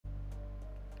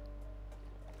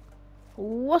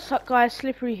What's up guys,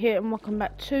 Slippery here and welcome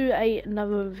back to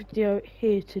another video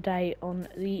here today on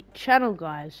the channel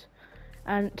guys.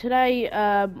 And today,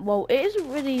 well it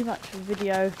isn't really much of a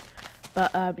video,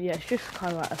 but yeah, it's just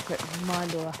kind of like a quick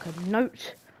reminder, like a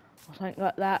note or something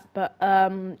like that. But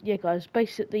yeah guys,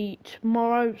 basically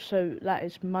tomorrow, so that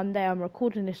is Monday, I'm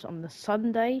recording this on the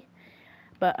Sunday.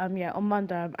 But yeah, on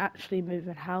Monday I'm actually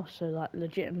moving house, so like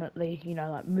legitimately, you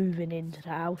know, like moving into the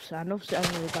house. And obviously I'm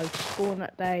gonna go to school on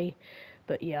that day.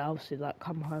 But yeah, obviously like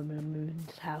come home and move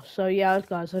into the house. So yeah,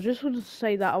 guys, I just wanted to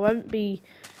say that I won't be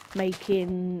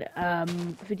making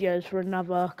videos for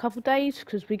another couple days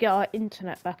because we get our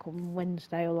internet back on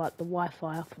Wednesday, or like the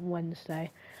Wi-Fi up on Wednesday.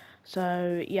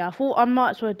 So yeah, I thought I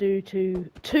might as well do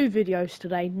two videos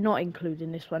today, not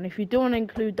including this one. If you do want to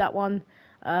include that one,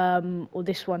 or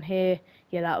this one here,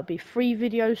 yeah, that would be 3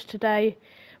 videos today.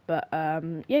 But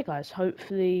yeah guys,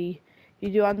 hopefully you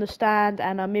do understand.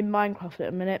 And I'm in Minecraft at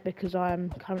a minute because I'm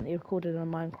currently recording a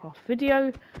Minecraft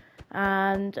video.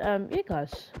 And yeah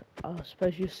guys, I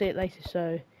suppose you'll see it later.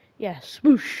 So yeah,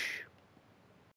 swoosh.